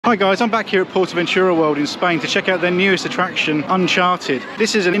Hi guys, I'm back here at PortAventura World in Spain to check out their newest attraction, Uncharted.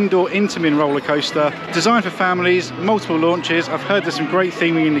 This is an indoor Intamin roller coaster designed for families, multiple launches. I've heard there's some great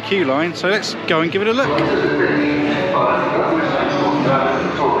theming in the queue line, so let's go and give it a look.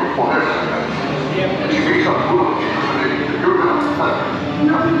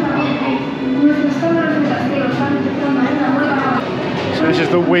 So this is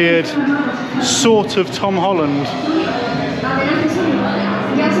the weird sort of Tom Holland.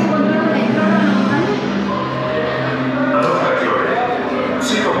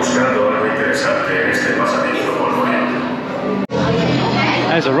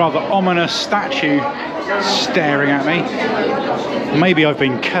 There's a rather ominous statue staring at me. Maybe I've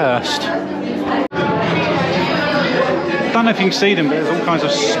been cursed. Don't know if you can see them, but there's all kinds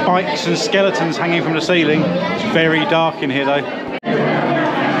of spikes and skeletons hanging from the ceiling. It's very dark in here though.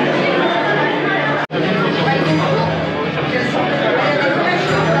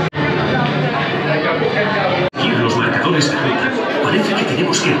 Los marcadores apretan. Parece que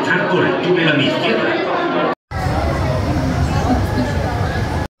tenemos que entrar por el túnel a mi izquierda.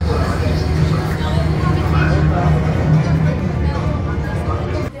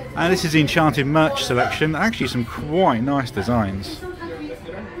 And this is the Enchanted merch selection. Actually some quite nice designs.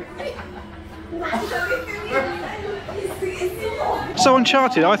 So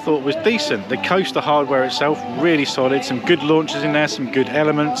Uncharted I thought was decent. The coaster hardware itself really solid, some good launches in there, some good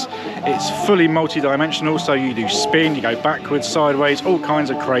elements. It's fully multi-dimensional, so you do spin, you go backwards, sideways, all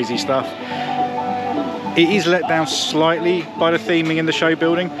kinds of crazy stuff. It is let down slightly by the theming in the show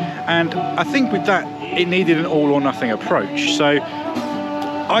building, and I think with that it needed an all or nothing approach. So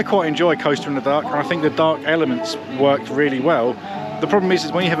I quite enjoy Coaster in the Dark, and I think the dark elements worked really well. The problem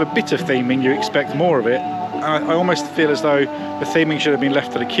is when you have a bit of theming, you expect more of it. I almost feel as though the theming should have been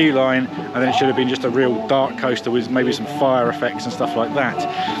left to the queue line, and then it should have been just a real dark coaster with maybe some fire effects and stuff like that.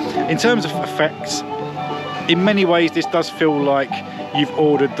 In terms of effects, in many ways this does feel like you've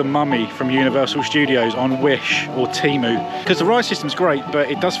ordered The Mummy from Universal Studios on Wish or Temu, because the ride system's great, but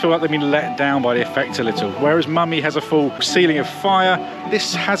it does feel like they've been let down by the effects a little. Whereas Mummy has a full ceiling of fire,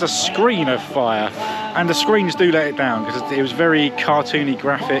 this has a screen of fire, and the screens do let it down because it was very cartoony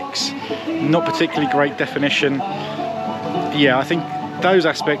graphics, not particularly great definition. Yeah, I think those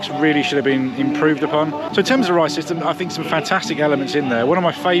aspects really should have been improved upon. So in terms of the ride system, I think some fantastic elements in there. One of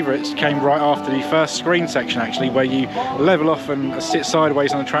my favourites came right after the first screen section actually, where you level off and sit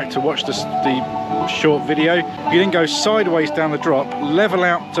sideways on the track to watch the short video. You then go sideways down the drop, level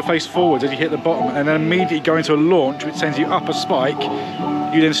out to face forwards as you hit the bottom, and then immediately go into a launch which sends you up a spike.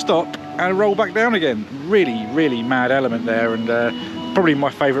 You then stop and roll back down again. Really, really mad element there, and probably my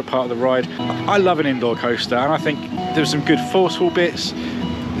favourite part of the ride. I love an indoor coaster, and I think there were some good forceful bits.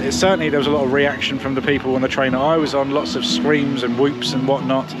 Certainly there was a lot of reaction from the people on the train that I was on, lots of screams and whoops and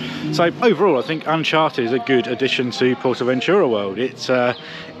whatnot. So overall I think Uncharted is a good addition to PortAventura World.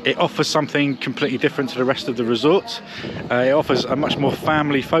 It offers something completely different to the rest of the resort. It offers a much more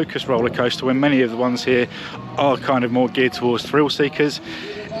family focused roller coaster when many of the ones here are kind of more geared towards thrill seekers.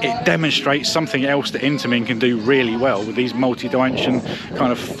 It demonstrates something else that Intamin can do really well with these multi-dimension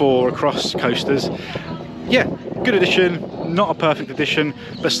kind of 4 across coasters. Yeah, good addition, not a perfect addition,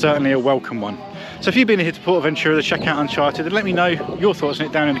 but certainly a welcome one. So if you've been here to PortAventura to check out Uncharted, then let me know your thoughts on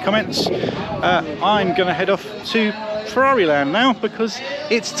it down in the comments. I'm going to head off to Ferrari Land now because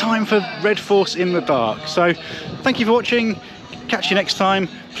it's time for Red Force in the Dark. So thank you for watching, catch you next time.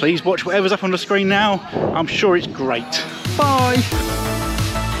 Please watch whatever's up on the screen now, I'm sure it's great. Bye!